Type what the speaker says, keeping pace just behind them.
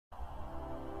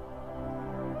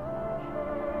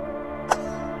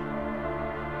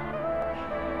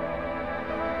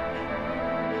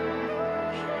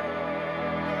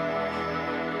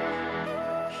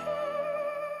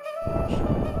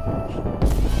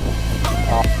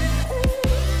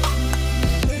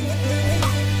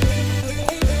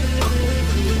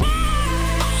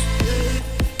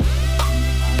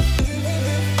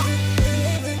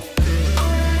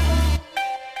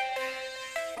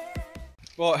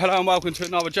Right, hello and welcome to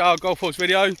another JR Golf Course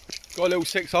video. Got a little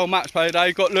 6-hole match play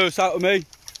today. Got Lewis out with me.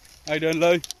 How you doing,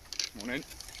 Lou? Morning.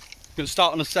 Going to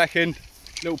start on the second.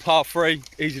 Little par 3,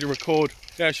 easy to record.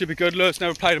 Yeah, it should be good. Lewis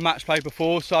never played a match play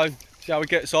before, so see how he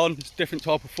gets on. It's a different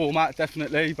type of format,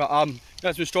 definitely. But he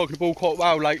has been striking the ball quite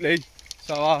well lately,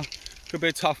 so could be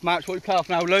a tough match. What do you play off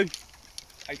now, Lou?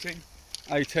 18.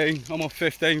 18. I'm on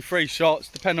 15. 3 shots.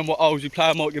 Depending on what holes you play,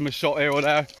 I might give him a shot here or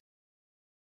there.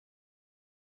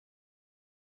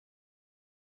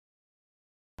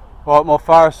 Right, my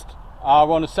first. We're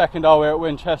on the second hole here at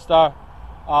Winchester.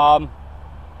 I'm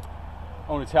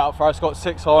going to tee out first. Got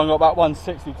 6 on. Got about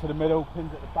 160 to the middle.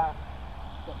 Pins at the back.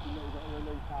 Got a little bit of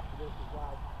relief after this as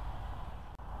well.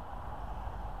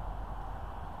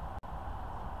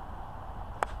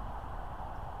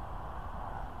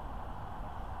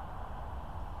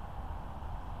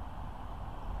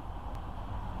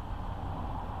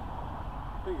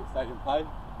 I think it stayed in play.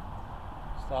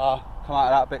 Just come out of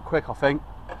that a bit quick, I think.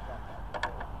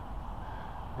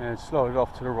 Yeah, slide it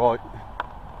off to the right.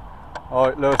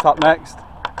 Alright, Lewis up next.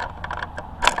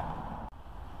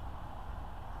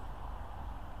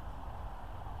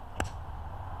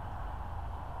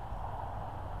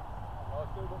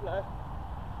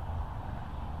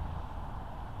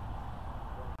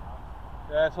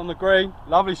 Yeah, it's on the green.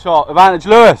 Lovely shot. Advantage,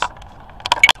 Lewis.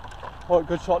 Quite a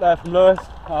good shot there from Lewis.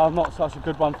 Not such a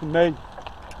good one from me.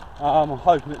 I'm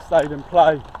hoping it stayed in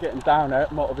play. Getting down there,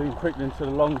 it might have been quickly into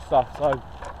the long stuff. So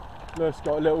Lewis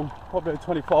got a little, probably a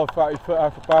 25-30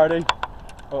 footer for birdie.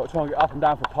 I've got to try and get up and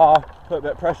down for par. Put a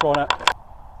bit of pressure on it.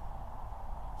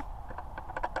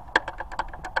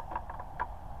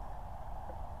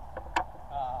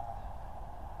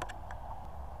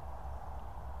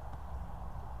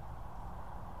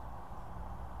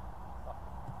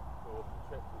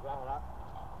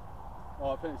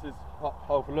 I think this is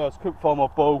hole for Lewis. Couldn't find my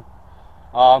ball.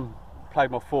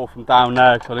 Played my 4 from down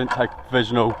there because I didn't take a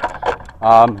provisional.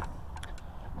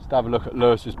 Just have a look at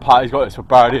Lewis's putt. He's got this for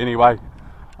birdie anyway.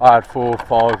 I had 4,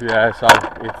 5, yeah, so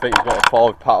I think he's got a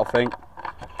 5 putt, I think,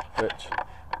 which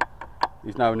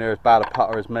he's nowhere near as bad a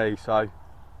putter as me. So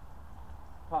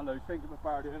can't lose. Think of a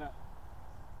birdie, innit?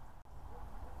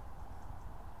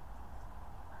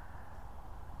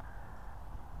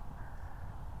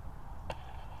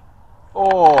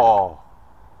 Oh!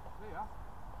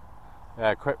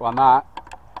 Yeah, quick one that.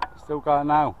 Still going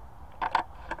now.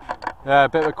 Yeah, a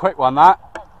bit of a quick one that.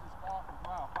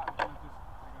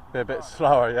 Be a bit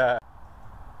slower, yeah.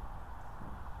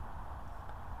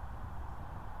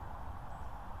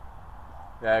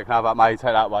 Yeah, you can have that, mate.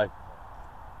 Take that way.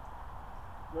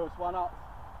 Lewis, one up.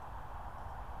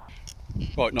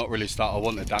 Right, not really start. I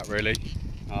wanted that really.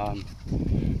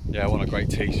 Yeah, I want a great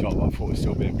tee shot, but I thought it would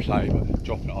still be in play. But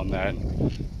dropping it on there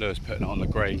and Lewis putting it on the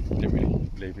green didn't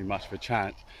really leave me much of a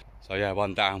chance. So yeah,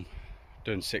 1 down,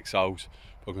 doing 6 holes.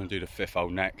 We're going to do the 5th hole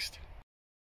next.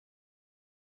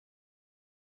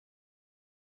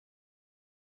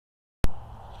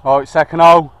 Alright, 2nd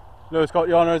hole. Lewis got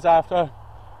the honours after.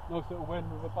 Nice little win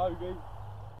with a bogey.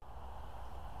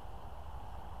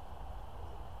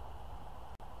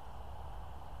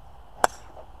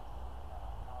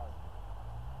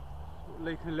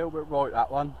 Leaking a little bit right,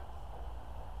 that one.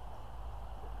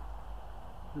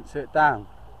 Didn't see it down.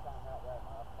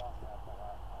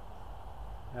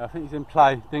 Yeah, I think he's in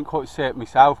play. Didn't quite see it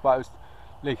myself, but it was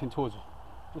leaking towards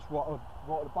just right of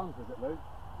the bunker, is it, Lou?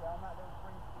 Yeah, on that little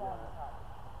green spot.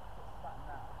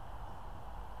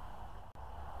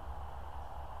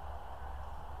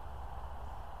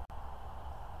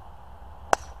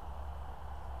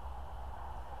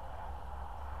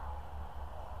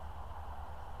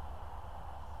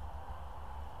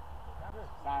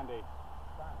 Sandy. Yeah.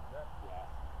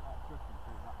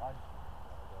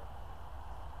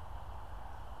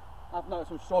 I've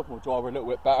noticed I'm striking my driver a little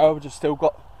bit better. I've just still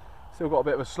got a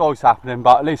bit of a slice happening,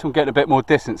 but at least I'm getting a bit more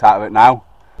distance out of it now.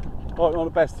 Right, one of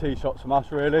the best tee shots from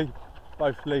us really.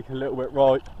 Both leaking a little bit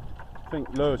right. I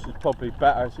think Lewis is probably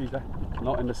better. He's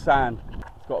not in the sand.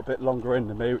 He's got a bit longer in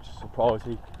than me, which is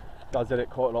surprising. He does hit it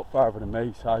quite a lot further than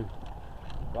me, so.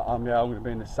 But yeah, I'm going to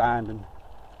be in the sand, and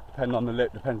depending on the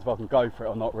lip, depends if I can go for it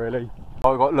or not really.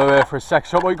 Right, we've got Lou here for a second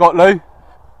shot. What you got, Lou?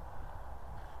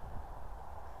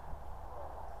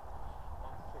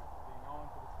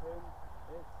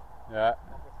 Yeah.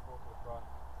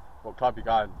 What club you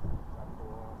going?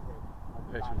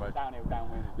 Pitching with. Downhill,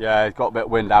 downwind. Yeah, it's got a bit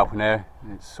of wind out in here.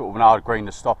 It's sort of an hard green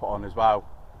to stop it on as well.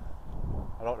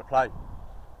 I like to play.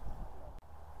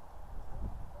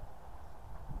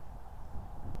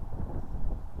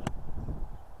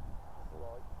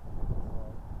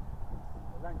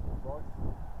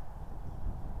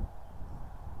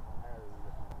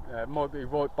 Yeah, it might be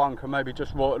right bunker, maybe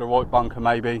just right of the right bunker,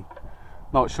 maybe.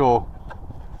 Not sure.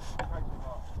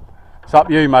 It's up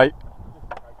you, mate.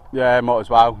 Yeah, might as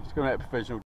well. It's going to be a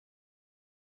provisional.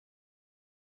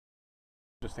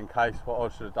 Just in case, what I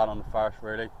should have done on the first,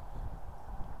 really.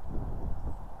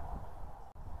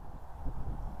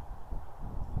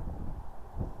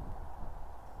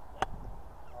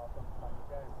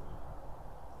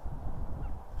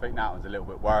 I think that one's a little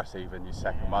bit worse even, your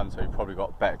second one, so you've probably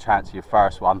got a better chance of your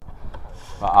first one.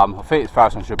 But I think his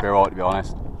first one should be alright, to be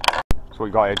honest. So what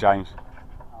you got here, James?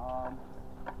 About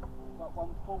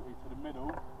 140 to the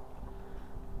middle.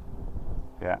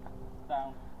 Yeah.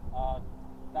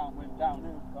 Downwind,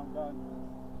 downhill, I'm going.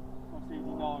 What's easy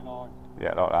 9-9.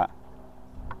 Yeah, like that.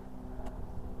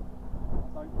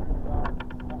 Don't really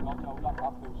don't like the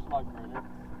uphill slope really.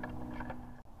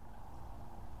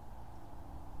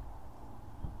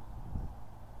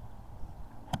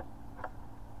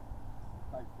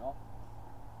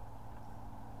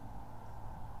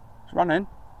 It's running.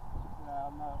 Yeah, I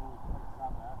know it always takes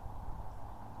that there.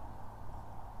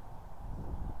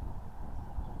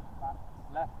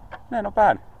 Left. Yeah, not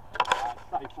bad.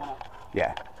 Safe one up.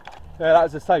 Yeah. Yeah, that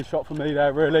was a safe shot for me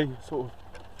there, really. Sort of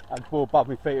had the ball above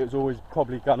my feet, it was always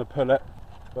probably going to pull it.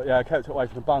 But yeah, I kept it away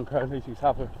from the bunker, at least you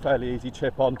have a fairly easy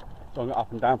chip on. So I got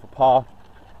up and down for par.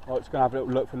 I was going to have a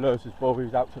little look for Lewis's ball, he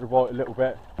was out to the right a little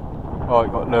bit. Right,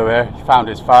 got Lewis here, he found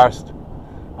his first.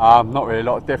 Not really a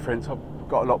lot of difference. I've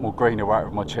got a lot more greener work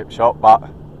with my chip shot, but I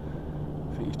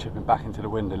think he's chipping back into the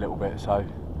wind a little bit, so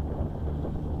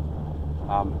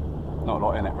not a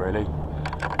lot in it really.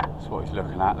 That's what he's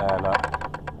looking at there, look.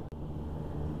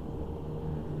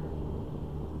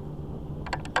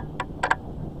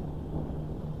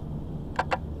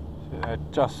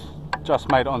 So just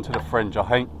made it onto the fringe, I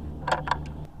think.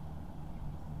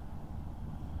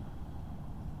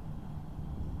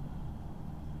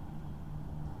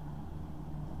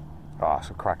 Oh,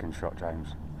 that's a cracking shot,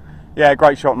 James. Yeah,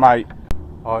 great shot, mate.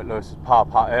 All right, Lewis, par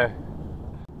putt here.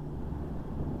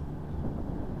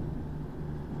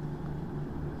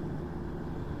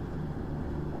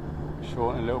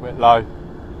 Short and a little bit low.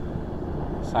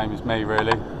 Same as me,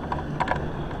 really.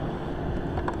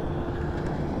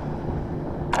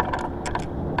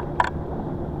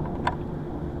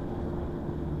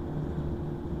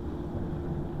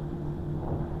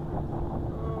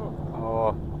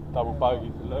 Oh, double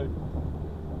bogey for Lou.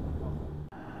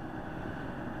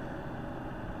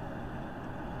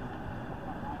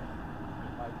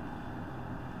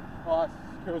 Nice,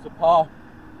 kills a par.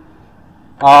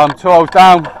 2 holes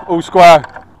down, all square.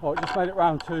 Right, just made it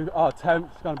round to our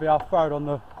 10th. It's going to be our third on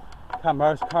the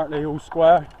camera. It's currently all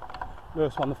square.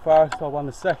 Lewis won the first, I won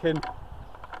the second.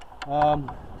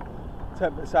 10th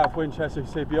at South Winchester, you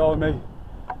see behind me.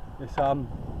 It's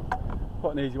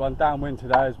quite an easy one, downwind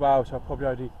today as well, so I'll probably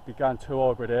only be going 2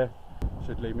 hybrid here.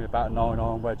 Should leave me about a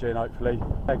 9-iron wedge in, hopefully.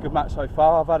 Yeah, good match so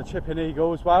far. I've had a chip-in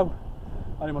eagle as well.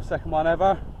 Only my second one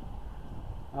ever.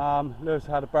 Lewis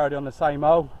had a birdie on the same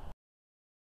hole.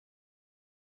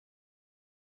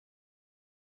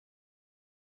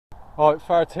 Right,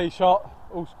 third tee shot,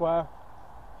 all square.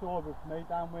 2 hybrid for me,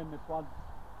 downwind this one.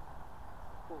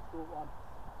 Short one.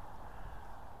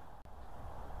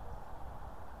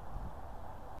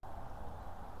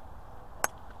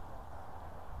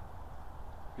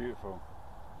 Beautiful.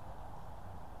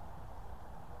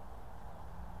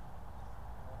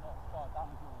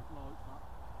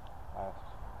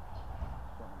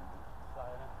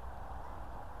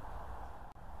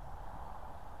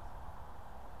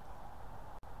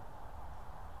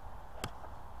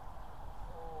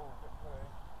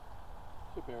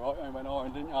 Should be alright, only went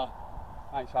iron, didn't you?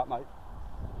 Thanks that, mate.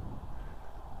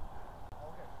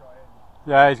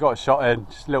 Yeah, he's got a shot in,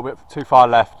 just a little bit too far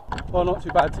left. Well, not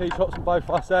too bad tee shots from both of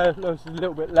us there. Lewis is a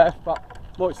little bit left, but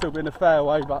might still be in the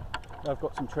fairway, but I've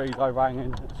got some trees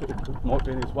overhanging, that sort of might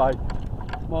be in his way.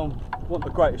 Well, want the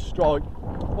greatest strike,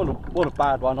 want a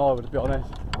bad one either, to be honest.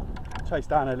 Chase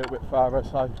down a little bit further,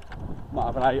 so might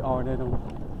have an 8-iron in or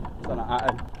something like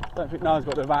that. Don't think no one's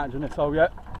got the advantage on this hole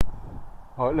yet.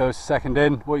 Alright, Lewis, second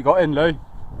in. What you got in, Lou?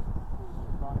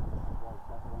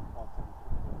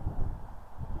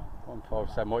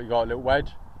 157. What you got? A little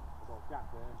wedge?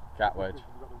 Gap wedge.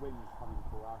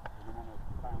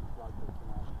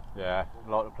 Yeah, a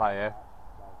lot to play here.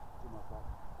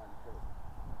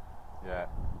 Yeah.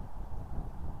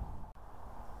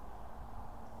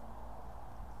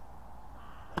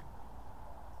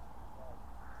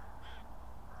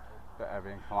 Bit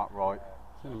heavy and come up right.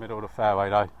 It's in the middle of the fairway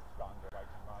though.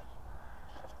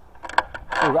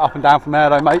 All up and down from there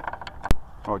though, mate.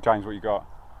 Alright, James, what you got?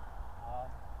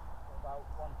 About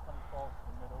 124 to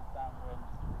the middle, downwind.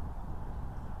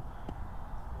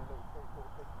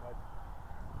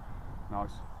 Nice.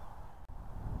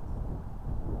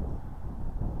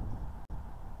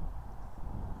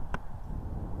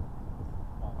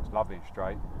 That's lovely and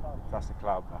straight. That's the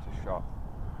club, that's a shot.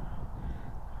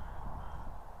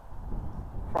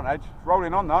 Front edge, it's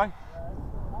rolling on though.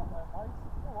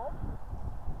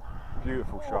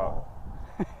 Beautiful shot.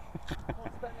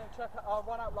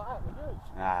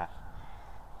 Nah.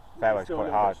 Fairway's quite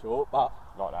hard. Short, but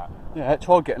like that. yeah,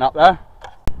 try getting up there.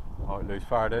 Might lose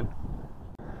far in.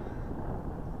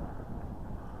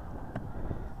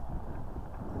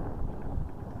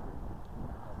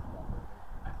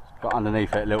 Got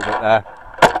underneath it a little bit there.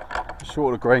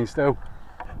 Short of the green still.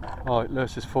 Right,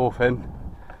 Lewis is 4th in.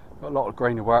 Got a lot of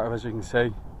green to work with, as you can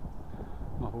see.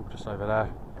 My ball just over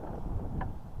there.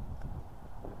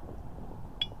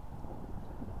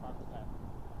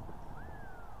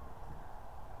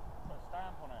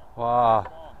 Wow.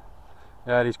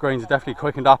 Yeah, these greens are definitely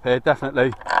quickened up here,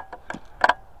 definitely.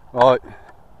 Right,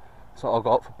 that's what I've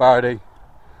got for birdie.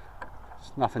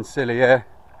 It's nothing silly here.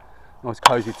 Nice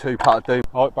cosy 2-putt do.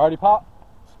 Right, birdie putt.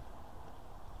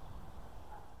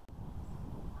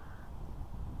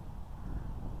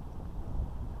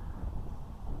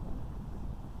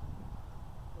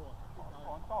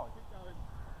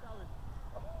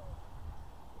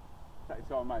 Take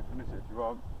your time, mate, finish it if you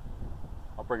want.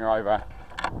 I'll bring her over.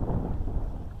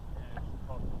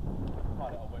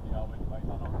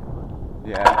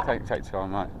 Yeah, take your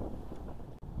time, mate.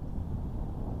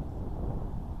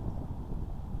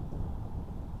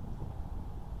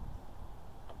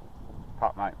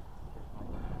 Putt, mate.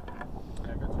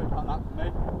 Yeah, good 2-putt that for me.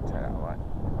 Take that away.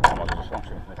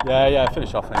 Yeah,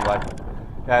 finish off anyway.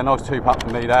 Yeah, nice 2-putt for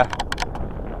me there.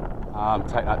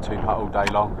 Take that 2-putt all day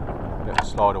long. Bit of a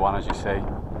slider one, as you see.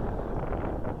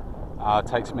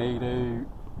 Takes me to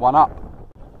 1 up.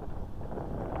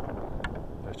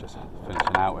 Just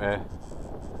finishing out here.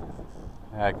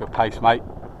 Yeah, good pace, mate.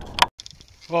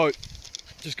 Right,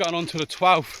 just going on to the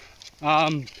 12th.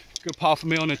 Good par for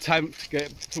me on the 10th to get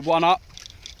to 1 up.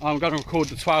 I'm going to record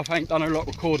the 12th. I ain't done a lot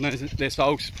of recording this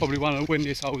hole. It's probably one of the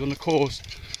windiest holes on the course.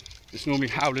 It's normally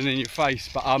howling in your face,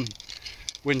 but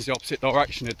wind's the opposite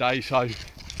direction today, so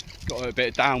got a bit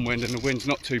of downwind and the wind's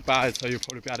not too bad, so you'll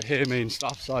probably be able to hear me and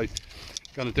stuff. So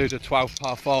going to do the 12th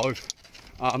par 5.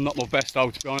 Not my best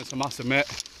hole, to be honest, I must admit.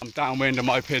 I'm downwind, I'm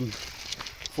hoping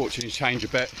fortunes change a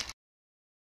bit.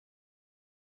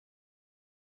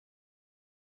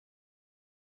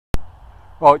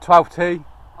 Right, 12th tee,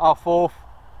 our 4th,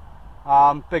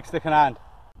 big stick in hand.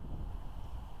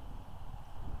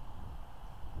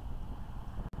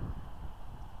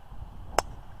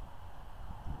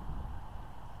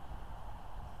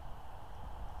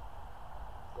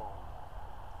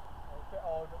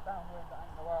 Downwind, that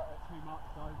ain't going to work it too much,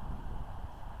 so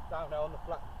down there on the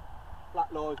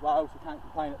flat lie as well, so can't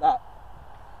complain at that.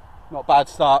 Not a bad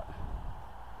start.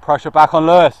 Pressure back on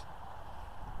Lewis.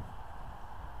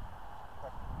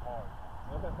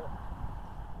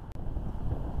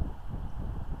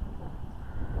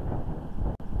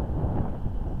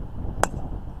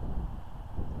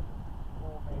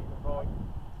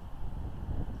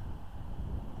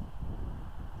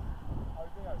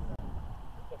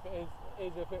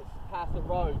 If it's past the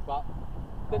road, but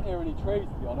didn't hear any trees,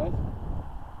 to be honest.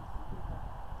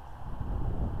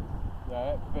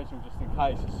 Yeah, provisional just in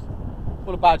case. It's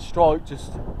not a bad strike,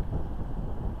 just a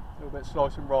little bit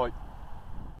slice and right.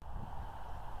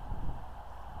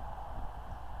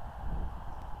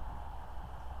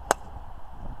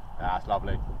 Yeah, that's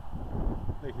lovely.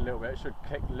 Leaking a little bit, it should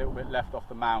kick a little bit left off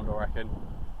the mound, I reckon.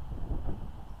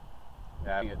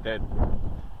 Yeah, I think it did.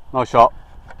 Nice shot.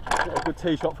 Got a good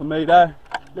tee shot for me there.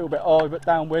 A little bit high, but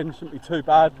downwind, shouldn't be too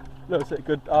bad. Looks like a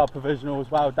good provisional as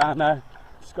well down there.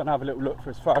 Just going to have a little look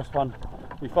for his first one.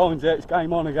 If he finds it, it's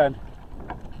game on again.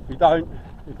 If he don't,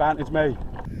 advantage me.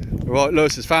 Right,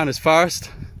 Lewis has found his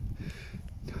first.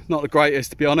 Not the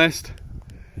greatest, to be honest,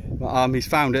 but he's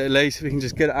found it at least. If he can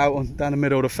just get it out down the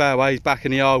middle of the fairway, he's back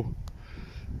in the hole.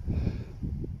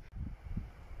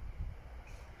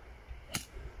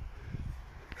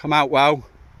 Come out well.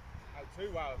 Too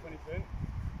well, if anything.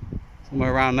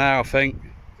 Somewhere around there, I think.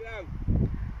 Oh,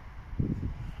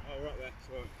 right there,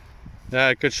 sorry.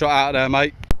 Yeah, good shot out there,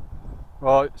 mate.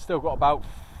 Right, still got about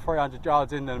 300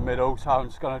 yards in the middle, so I'm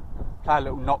just going to play a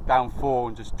little knockdown 4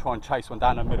 and just try and chase one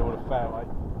down the middle of the fairway.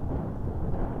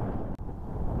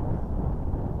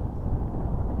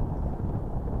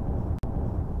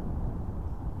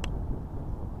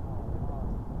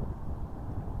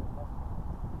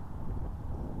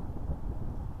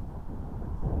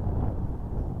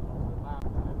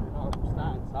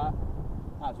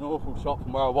 That's an awful shot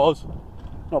from where I was.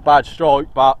 Not a bad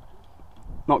strike, but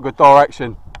not good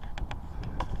direction.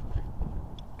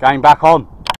 Game back on.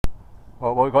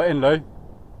 What we got in, Lou?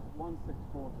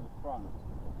 164 to the front,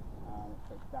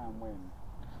 it's downwind.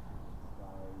 So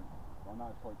I know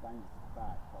it's quite dangerous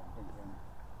back, so I'm thinking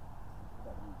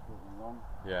better than short and long.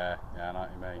 Yeah, I know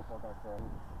what you mean. If I go for a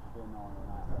bit 9 or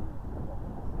an 8,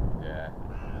 then Yeah.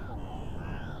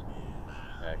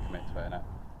 Yeah, commit to it, innit?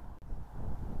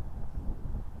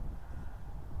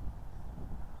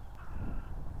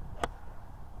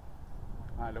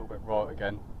 A little bit right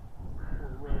again.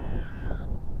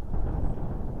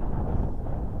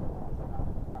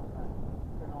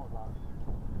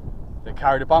 Did it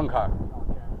carry the bunker?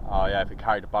 Oh yeah, if it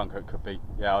carried the bunker it could be.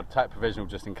 Yeah, I'd take provisional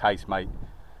just in case, mate.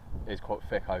 It's quite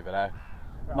thick over there.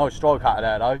 Nice strike out of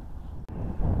there though.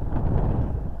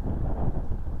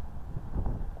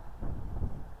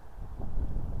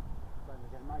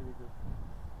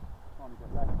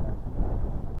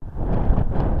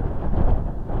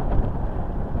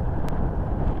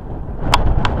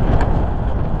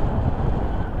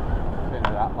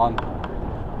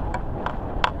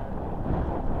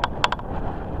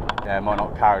 Yeah, might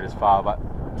not carry as far, but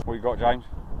what you got, James?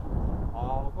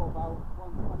 I've got about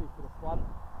 120 to the front,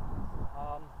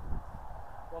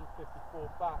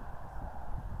 154 back.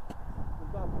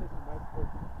 I'm glad to listen, mate, because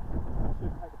I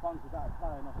should take the bunker out of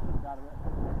play and I should out of it.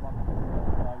 So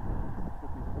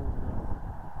could be forced to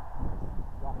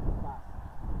rough it back.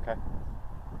 Okay.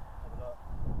 Have a look.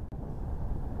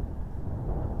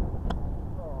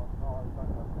 Oh, no, I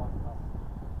don't know the bunker.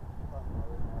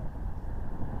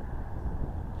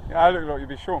 Yeah, it looked like you'd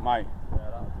be short, mate. Yeah,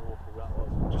 that was awful, that was.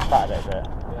 Just battered it a bit.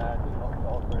 Yeah, it did not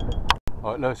start really.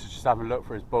 Right, Lewis is just having a look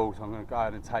for his ball, so I'm going to go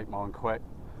ahead and take mine quick.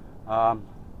 About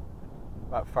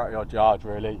 30 odd yards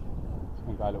really. Just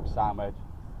going to go a little sandwich.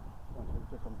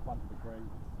 Just on the front of the green,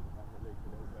 and release a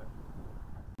little bit.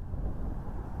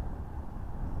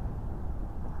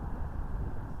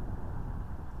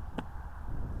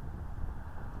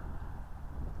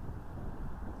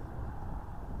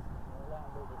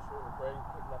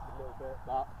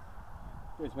 But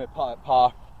gives me a putt at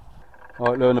par.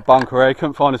 Right, Lou in the bunker here.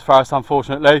 Couldn't find his first,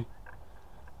 unfortunately.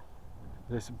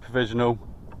 This is provisional.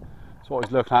 That's what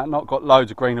he's looking at. Not got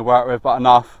loads of green to work with, but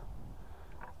enough.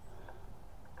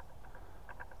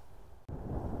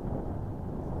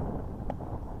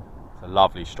 It's a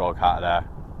lovely strike out of there.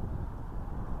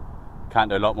 Can't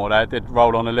do a lot more there. Did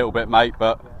roll on a little bit, mate,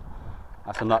 but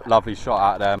that's a lovely shot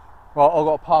out of there. Right, I've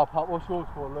got a par putt. What's yours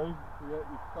for, Lou? Yeah,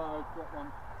 you third, got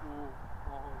 1, 4,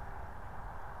 5.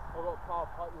 I've got a par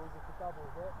putt. Yours is a double,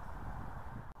 is it?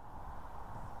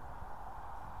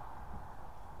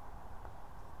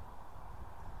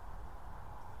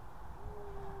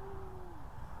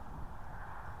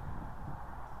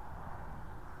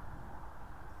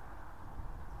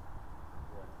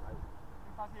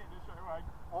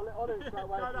 I'll do it straight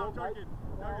away. No, I'm joking.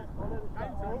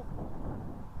 Cancel.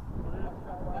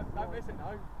 Don't miss it,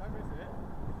 no. Don't miss it.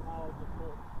 No, I just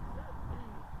thought.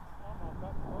 I'm not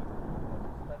that fine.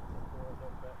 It's expensive for a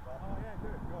little bit, but. Oh, yeah, do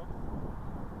it, go on.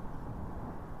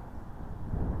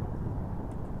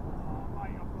 Oh,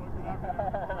 mate, I thought you could have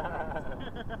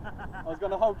it. I was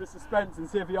going to hold the suspense and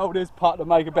see if he hold his putt to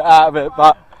make a bit out of it,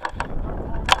 but.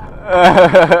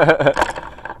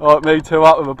 Alright, me two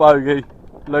up with a bogey.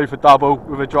 Lou for double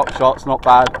with a drop shot, it's not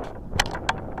bad.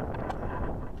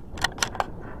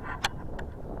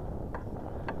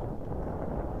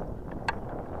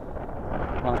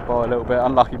 Run it by a little bit,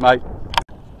 unlucky mate.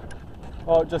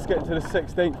 Alright, just getting to the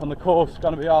 16th on the course,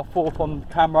 going to be our 4th on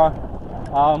camera.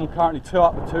 Currently 2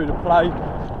 up with 2 to play.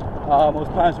 I was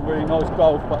playing some really nice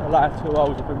golf, but the last 2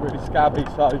 holes have been really scabby,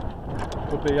 so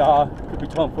could be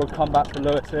time for a comeback for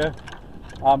Lewis here.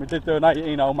 We did do an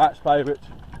 18-hole match play, which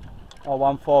I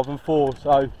won 5 and 4,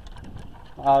 so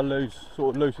I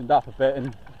sort of loosened up a bit, and I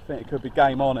think it could be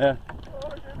game on here.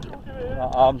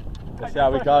 Let's see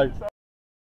how we go.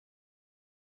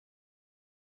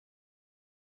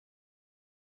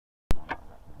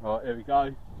 Right, here we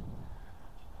go.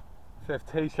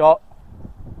 5th tee shot.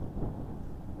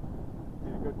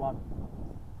 It's a good one.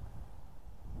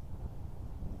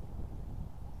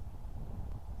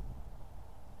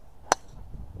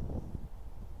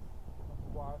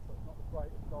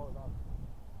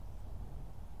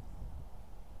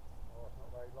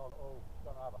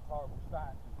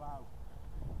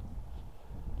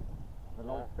 The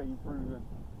light's been through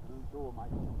the door,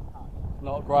 mate.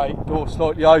 Not great, door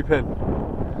slightly open.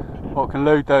 What can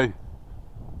Lou do?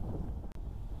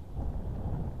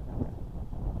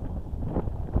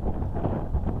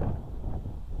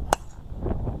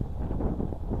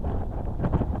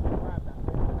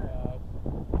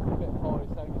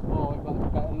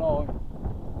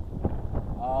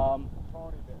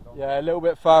 Yeah, a little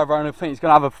bit further, and I think he's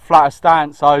going to have a flatter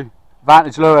stance, so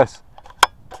advantage Lewis.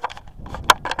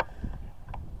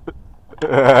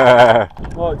 Right,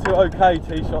 2 okay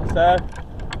tee shots there.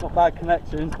 Not bad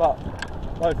connections, but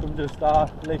both of them just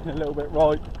leaking a little bit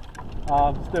right.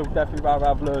 Still definitely rather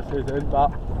have Lewis's in,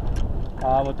 but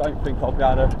I don't think I'll be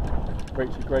able to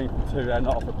reach the green from 2 there,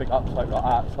 not off a big upslope like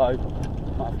that, so I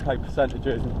might have to play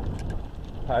percentages and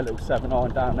play a little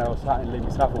 7-iron down there or something, leave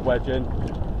myself a wedge in,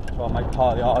 try and make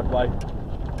par the hard way.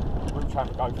 We're trying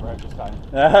to go for it, just saying.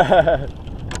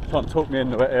 Trying to talk me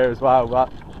into it here as well,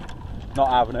 but not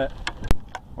having it.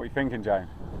 What are you thinking, James?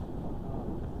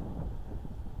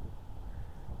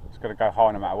 It's got to go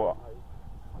high no matter what.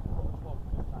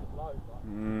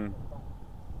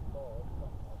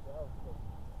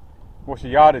 What's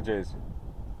your yardages?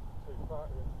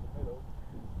 230 into the middle.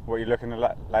 What are you looking to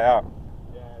lay up?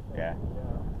 Yeah.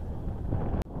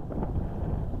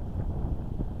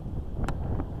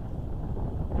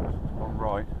 On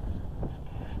right.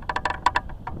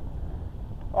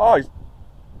 Oh, he's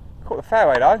caught the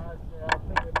fairway though. Yeah, I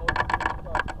think it might be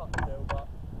a cut still, but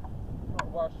not a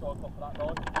worse shot off of that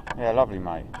line. Yeah, lovely,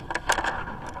 mate.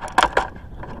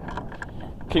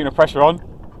 Keeping the pressure on.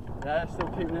 Yeah, still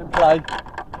keeping it in play.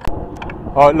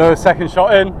 Alright, Lewis, second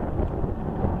shot in.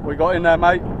 What you got in there,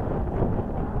 mate?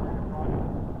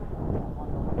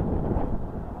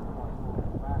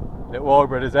 Little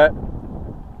hybrid, is it?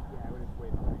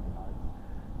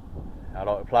 I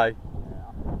like to play.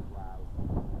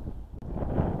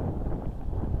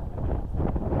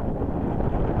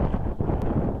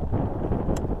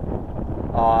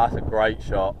 Oh, that's a great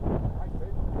shot.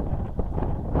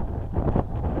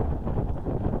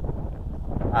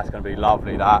 That's going to be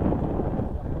lovely, that.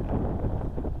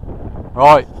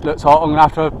 Right, looks like I'm going to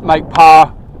have to make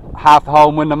par, half the hole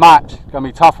and win the match. It's going to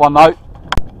be a tough one though.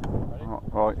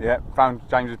 Right, yeah, found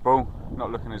James's ball. Not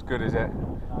looking as good as it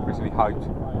originally hoped.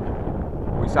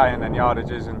 What are we saying then,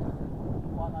 yardages and...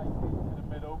 180 in the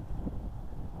middle,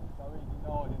 so easy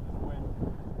 9 into the wind.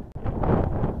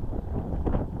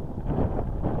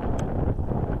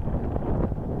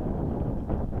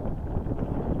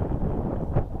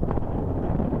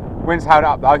 Wind's held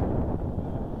up though.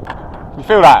 You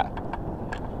feel that?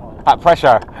 That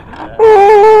pressure? Yeah.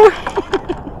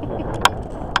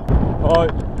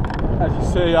 Right, as you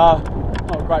see,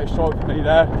 not a great strike for me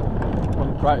there. One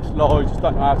of the greatest lies, just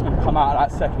don't know how it's going to come out of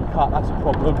that second cut, that's a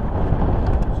problem.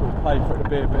 Sort of played for it to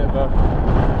be a bit of a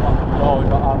funky lie,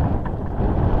 but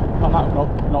come out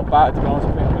not bad to be honest. I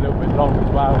think I'm a little bit long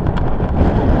as well.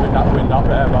 With that wind up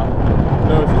there, but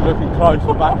Lewis is looking close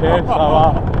from back here, so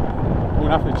we're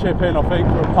going to have to chip in, I think,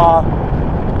 for a par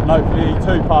and hopefully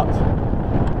 2 putts.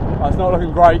 But it's not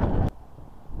looking great.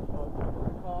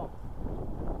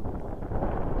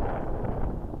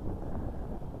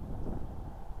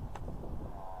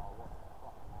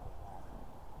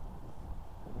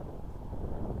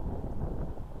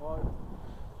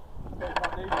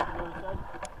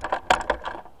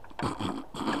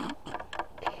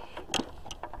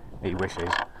 He wishes.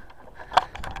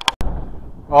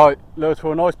 Right, Lewis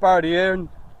for a nice birdie here and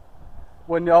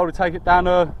win the hole to take it down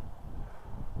to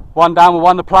 1 down with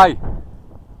 1 to play.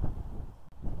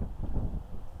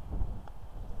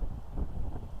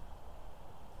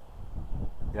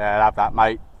 Yeah, I'll have that,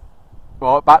 mate.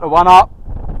 Right, back to 1 up.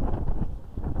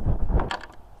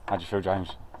 How do you feel,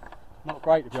 James? Not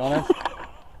great, to be honest.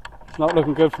 It's not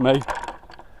looking good for me.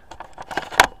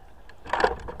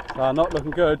 So not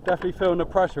looking good. Definitely feeling the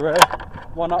pressure here.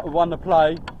 1 up with 1 to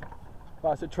play.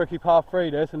 But it's a tricky par 3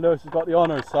 this, and Lewis has got the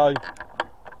honours, so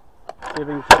see if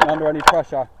he can keep me under any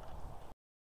pressure.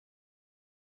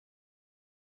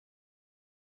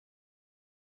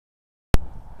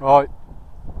 Right,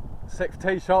 6th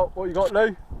tee shot. What you got, Lou?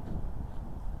 I've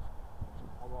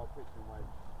got a picture, mate.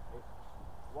 It's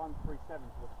 137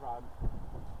 to the front.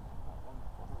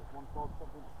 It's 112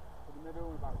 something to the middle,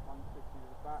 and about 160 to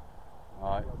the back.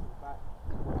 Right. To the back.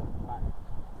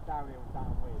 Downhill and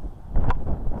downwind.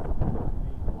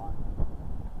 Easy one.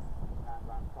 And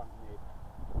round front mid.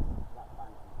 That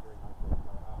bank on the green, hopefully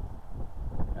go up.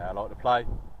 Yeah, I like to play.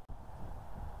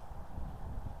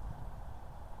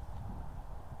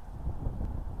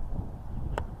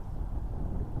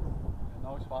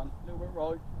 Nice one, a little bit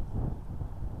right.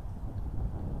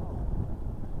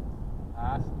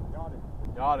 Nice.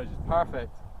 Yardage is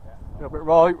perfect. Yeah. A little bit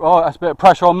right, right, that's a bit of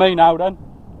pressure on me now then.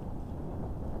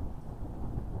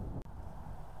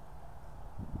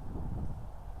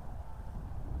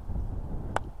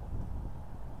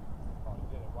 Oh, you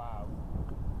did it, wow.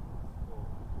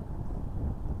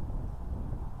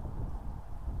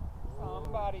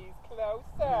 Somebody's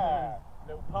closer.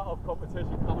 Little putt-off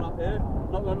competition coming up here.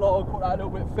 Not gonna lie, I caught that a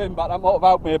little bit thin, but that might have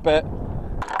helped me a bit.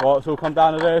 Right, it's all come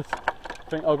down to this. I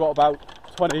think I've got about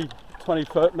 20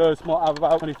 foot. Lewis might have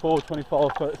about 24,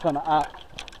 25 foot, something like that.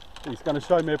 He's going to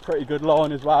show me a pretty good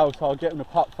line as well, so I'll get him to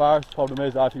putt first. Problem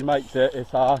is, if he makes it,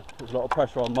 there's a lot of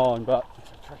pressure on mine, but it's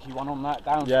a tricky one on that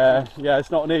down. Yeah, it's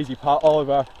not an easy putt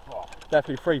either.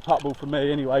 Definitely free putt ball for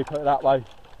me anyway, put it that way.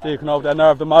 So you can hold their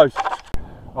nerve the most.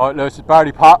 Right, Lewis, it's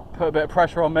birdie putt, put a bit of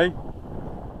pressure on me.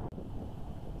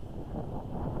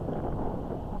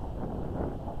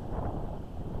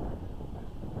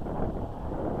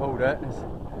 Hold it, it's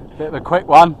a bit of a quick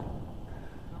one.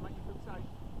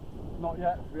 Not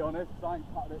yet, to be honest, I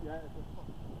ain't putted it yet. It's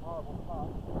a horrible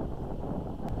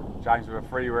putt. James with a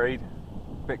free read,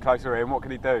 a bit closer in, what can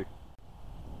he do?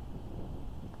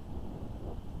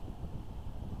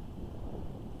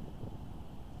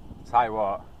 Tell you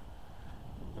what,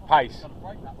 the pace. It's going to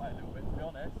break that way a little bit, to be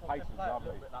honest. The pace was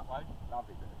lovely.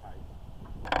 Lovely bit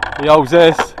of pace. He holds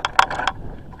this.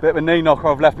 Bit of a knee knocker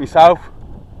I've left myself.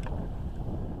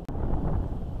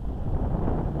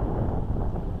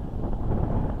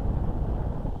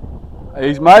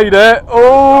 He's made it.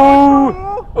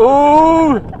 Oh!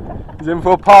 Oh! He's in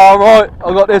for a par, right?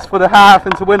 I've got this for the half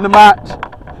and to win the match.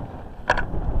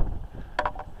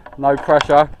 No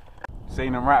pressure.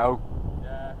 Seen him rattle.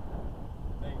 Yeah.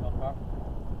 Knee knocker.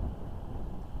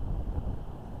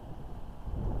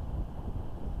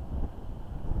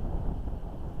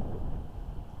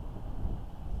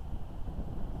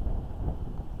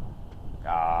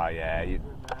 Ah, yeah.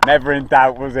 Never in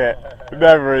doubt, was it?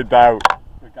 Never in doubt.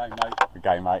 Good game, mate. Good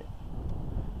game, mate.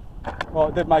 Well,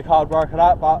 I did make hard work of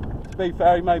that, but to be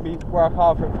fair, he made me work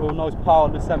hard for it for a nice par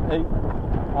on the 17th.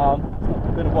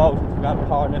 It's been a while since we've had a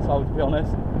par in this hole, to be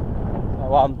honest.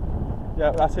 So,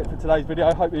 yeah, that's it for today's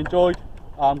video. Hope you enjoyed.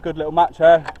 Good little match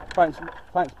here. Thanks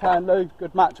for playing, Lou.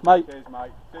 Good match, mate. Cheers,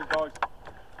 mate. Cheers, guys.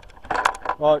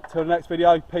 Right, till the next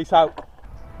video. Peace out.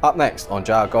 Up next on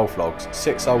JR Golf Vlogs,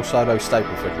 6-hole solo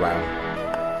Stapleford round.